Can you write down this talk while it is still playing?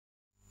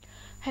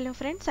Hello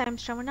friends, I am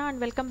Shravana and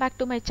welcome back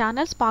to my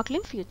channel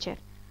Sparkling Future.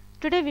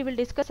 Today we will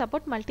discuss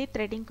about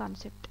multi-threading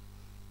concept.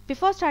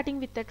 Before starting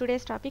with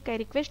today's topic, I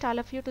request all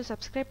of you to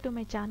subscribe to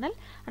my channel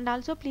and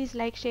also please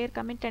like, share,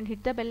 comment and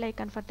hit the bell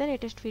icon for the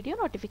latest video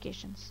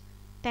notifications.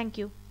 Thank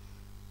you.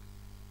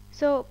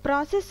 So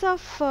process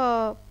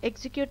of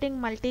executing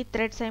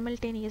multi-thread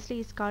simultaneously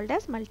is called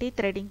as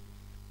multi-threading.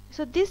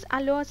 So this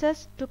allows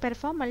us to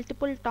perform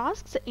multiple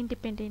tasks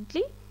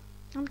independently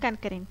and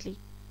concurrently.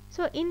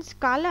 So in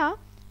Scala,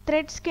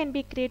 threads can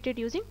be created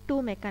using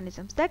two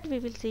mechanisms that we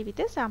will see with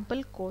a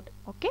sample code.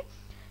 Okay.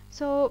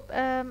 So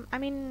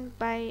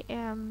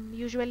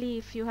usually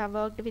if you have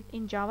worked with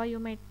in Java, you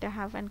might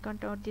have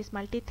encountered this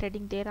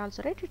multi-threading there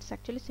also, right? It's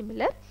actually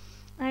similar.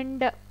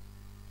 And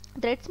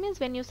threads means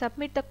when you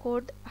submit the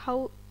code,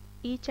 how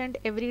each and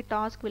every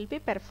task will be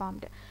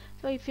performed.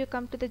 So if you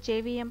come to the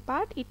JVM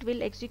part, it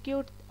will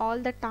execute all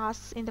the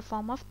tasks in the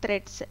form of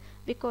threads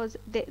because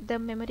the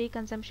memory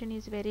consumption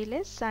is very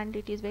less and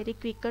it is very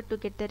quicker to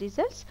get the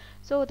results.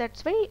 So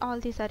that's why all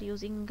these are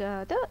using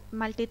the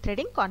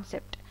multi-threading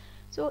concept.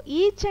 So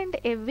each and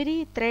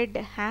every thread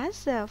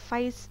has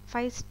five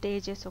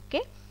stages.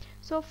 Okay.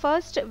 So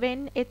first,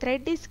 when a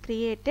thread is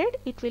created,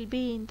 it will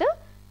be in the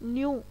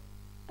new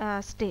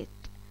state,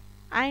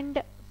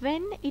 and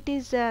when it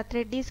is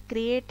thread is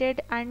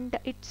created and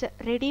it's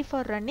ready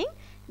for running,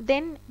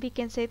 then we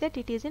can say that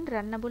it is in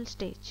runnable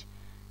stage.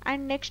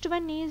 And next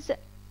one is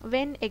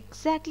when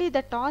exactly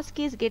the task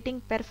is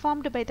getting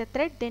performed by the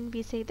thread, then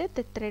we say that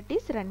the thread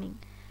is running.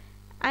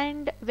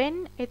 And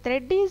when a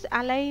thread is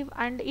alive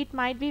and it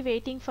might be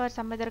waiting for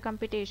some other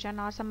computation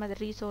or some other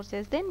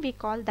resources, then we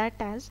call that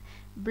as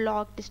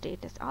blocked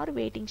status or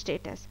waiting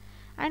status.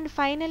 And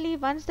finally,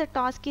 once the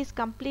task is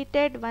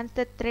completed, once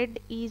the thread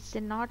is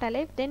not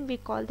alive, then we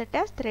call that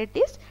as thread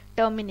is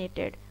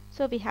terminated.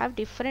 So we have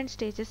different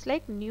stages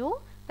like new,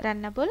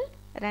 runnable,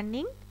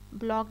 running,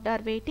 blocked or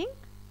waiting,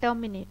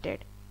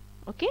 terminated.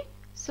 Okay.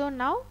 So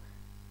now,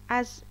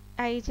 as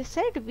I just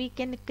said, we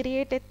can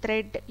create a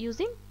thread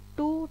using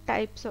two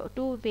types or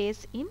two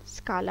ways in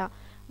Scala.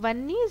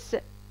 One is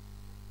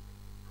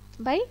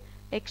by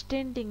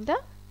extending the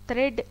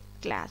thread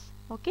class.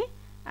 Okay.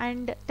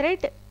 And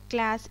thread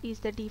class is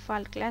the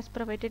default class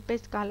provided by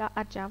Scala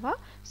or Java.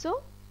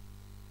 So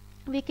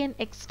we can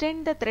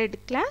extend the thread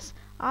class.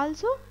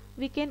 Also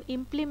we can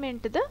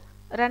implement the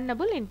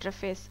runnable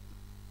interface.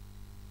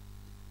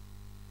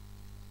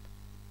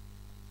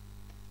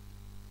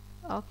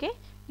 Okay.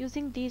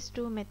 Using these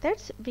two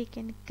methods, we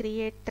can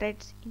create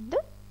threads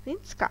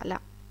in Scala.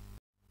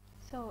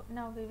 So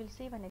now we will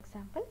see one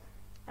example,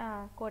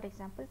 code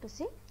example, to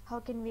see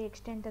how can we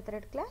extend the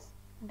thread class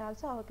and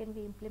also how can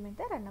we implement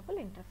the runnable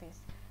interface.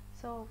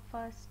 So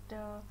first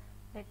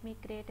let me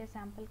create a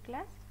sample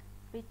class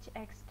which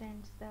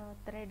extends the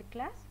thread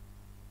class,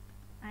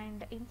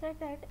 and inside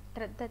that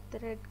the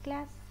thread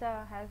class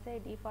has a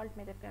default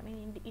method,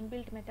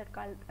 inbuilt method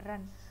called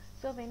run.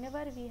 So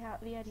whenever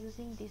we are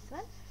using this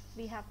one,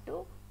 we have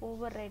to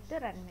override the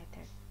run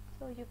method.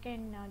 So you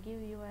can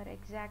give your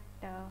exact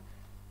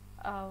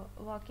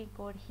working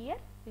code here.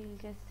 We will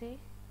just say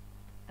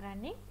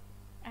running,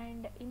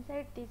 and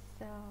inside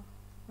this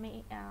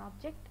main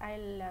object I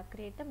will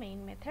create the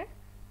main method.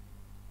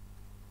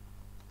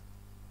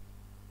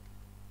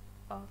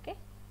 Okay,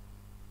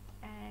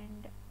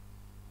 and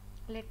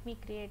let me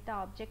create the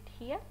object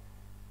here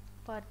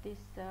for this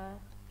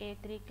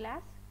A3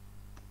 class,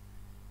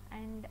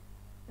 and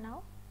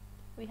now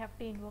we have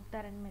to invoke the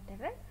run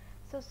method, right?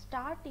 So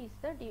start is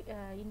the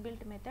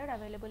inbuilt method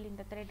available in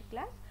the thread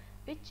class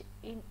which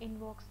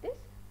invokes this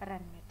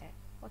run method.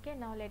 Okay,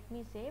 now let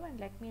me save and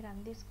let me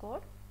run this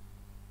code,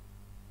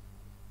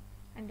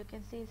 and you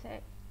can see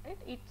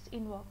it's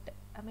invoked.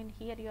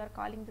 Here you are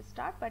calling the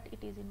start, but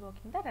it is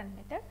invoking the run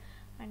method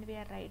and we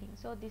are writing.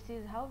 So this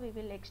is how we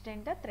will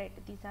extend the thread.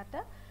 These are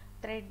the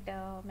thread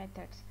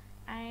methods.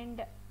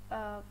 And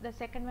the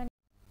second one,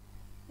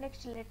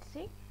 next let's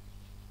see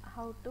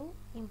how to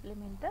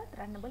implement the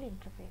runnable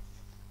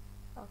interface.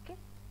 Okay,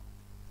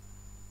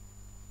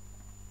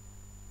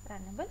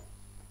 runnable,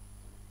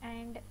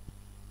 and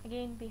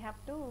again we have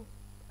to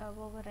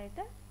override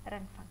the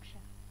run function.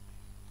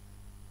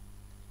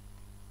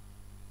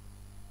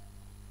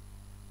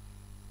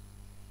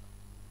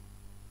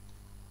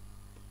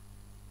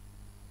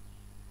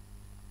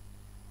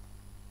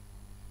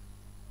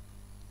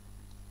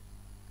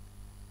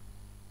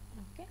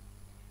 Okay,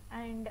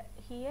 and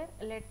here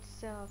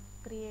let's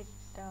create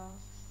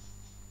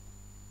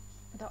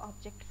the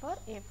object for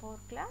A4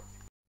 class.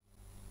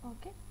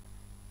 Okay,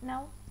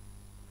 now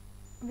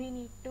we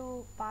need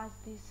to pass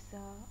this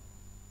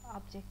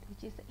object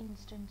which is the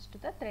instance to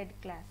the thread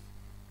class.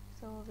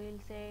 So we will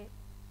say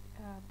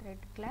thread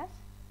class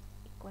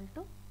equal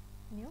to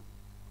new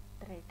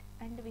thread,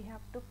 and we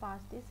have to pass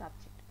this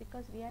object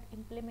because we are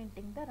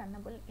implementing the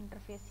runnable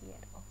interface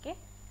here. Okay,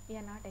 we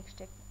are not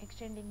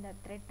extending the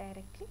thread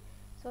directly.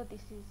 So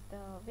this is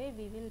the way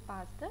we will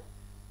pass the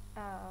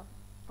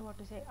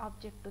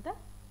object to the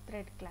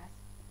thread class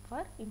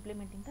for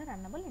implementing the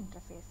runnable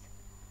interface.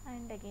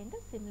 And again the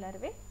similar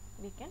way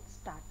we can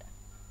start.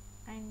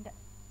 and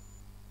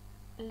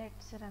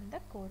let's run the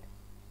code.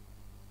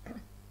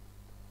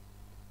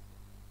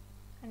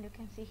 And you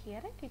can see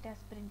here it has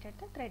printed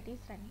the thread is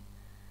running,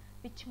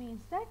 which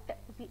means that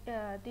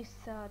this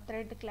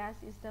thread class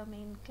is the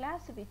main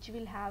class which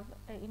will have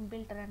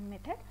inbuilt run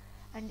method,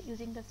 and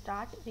using the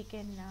start we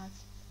can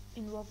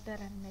invoke the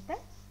run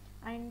method.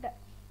 And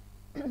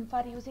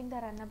for using the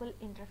runnable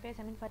interface,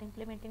 I mean for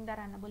implementing the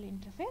runnable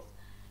interface,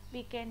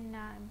 we can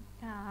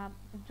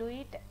do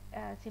it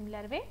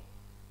similar way,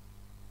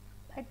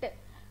 but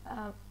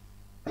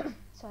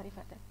sorry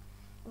for that.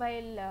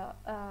 While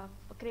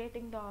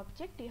creating the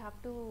object, you have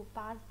to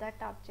pass that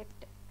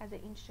object as an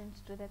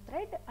instance to the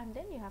thread, and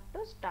then you have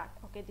to start.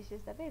 Okay, this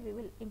is the way we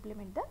will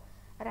implement the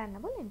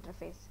runnable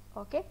interface.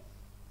 Okay,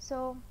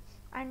 so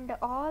and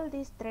all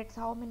these threads,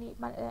 how many,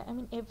 I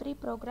mean every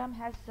program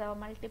has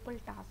multiple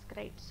tasks,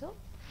 right? So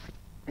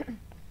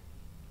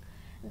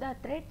the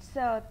threads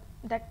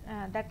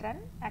that run,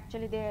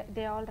 actually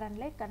they all run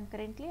like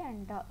concurrently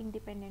and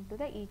independent to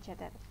the each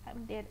other.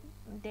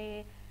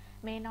 They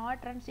may not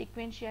run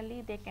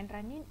sequentially, they can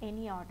run in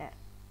any order,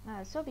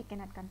 so we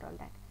cannot control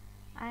that.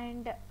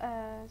 And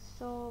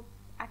so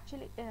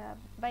actually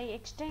by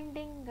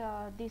extending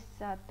this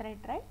thread,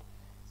 right,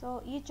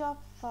 so each of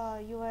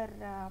your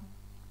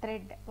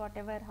thread,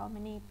 whatever how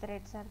many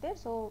threads are there,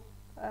 so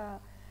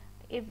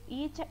if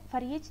for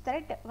each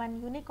thread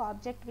one unique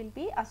object will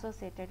be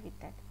associated with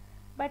that.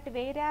 But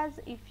whereas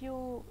if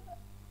you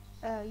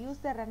use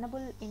the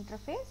runnable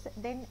interface,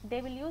 then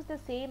they will use the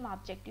same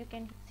object. You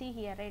can see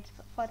here, right,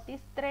 for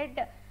this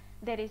thread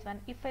there is one.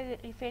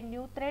 If a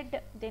new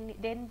thread,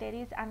 then there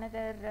is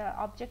another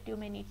object you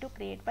may need to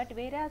create. But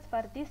whereas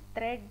for this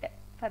thread,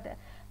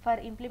 for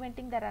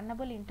implementing the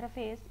runnable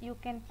interface, you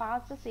can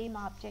pass the same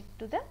object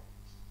to the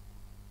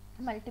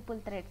multiple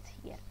threads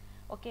here.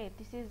 Okay,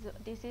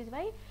 this is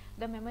why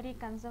the memory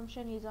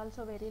consumption is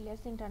also very less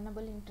in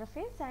runnable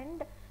interface,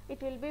 and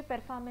it will be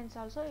performance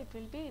also, it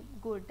will be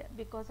good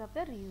because of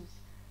the reuse.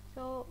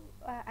 So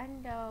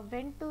and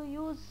when to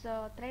use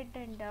thread,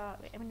 and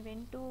I mean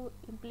when to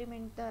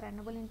implement the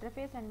runnable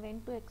interface and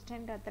when to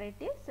extend a thread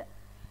is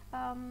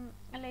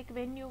like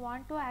when you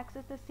want to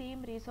access the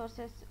same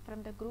resources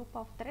from the group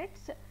of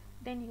threads,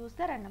 then use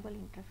the runnable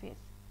interface.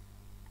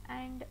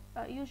 And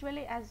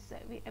usually, as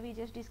we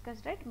just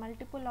discussed, right,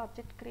 multiple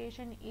object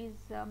creation is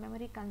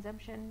memory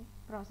consumption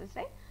process,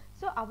 right?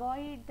 So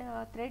avoid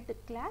thread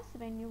class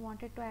when you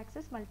wanted to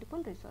access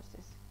multiple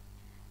resources.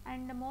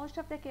 And most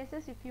of the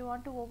cases, if you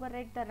want to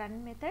override the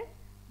run method,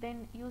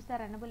 then use the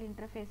runnable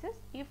interfaces.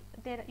 If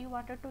there you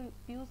wanted to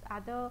use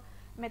other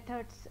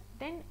methods,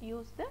 then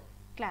use the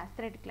class,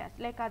 thread class.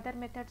 Like other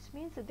methods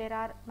means there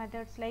are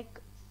methods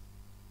like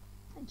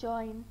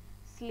join,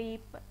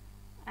 sleep,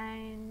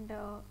 and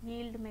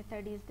yield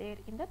method is there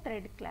in the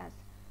thread class.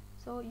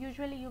 So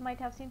usually you might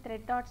have seen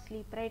thread dot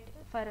sleep, right,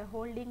 for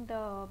holding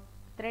the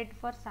thread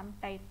for some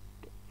time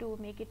to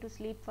make it to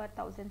sleep for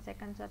 1000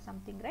 seconds or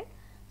something, right?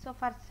 So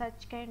for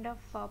such kind of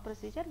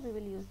procedure we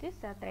will use this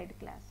thread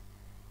class.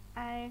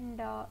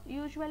 And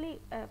usually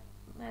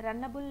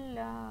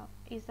runnable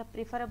is the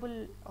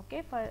preferable,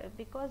 okay, for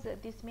because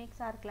this makes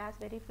our class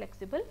very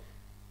flexible,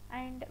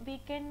 and we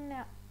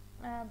can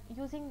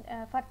using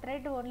for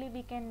thread only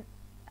we can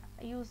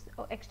use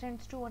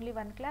extends to only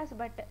one class,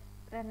 but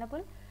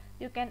runnable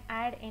you can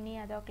add any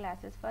other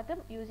classes for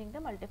them using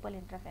the multiple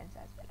interfaces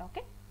as well.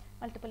 Okay,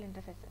 multiple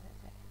interfaces as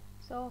well.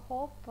 So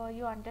hope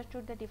you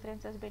understood the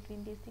differences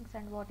between these things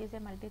and what is a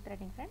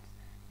multi-threading, friends.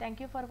 Thank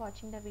you for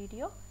watching the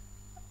video.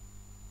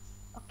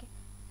 Okay,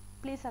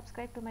 please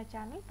subscribe to my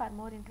channel for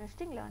more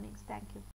interesting learnings. Thank you.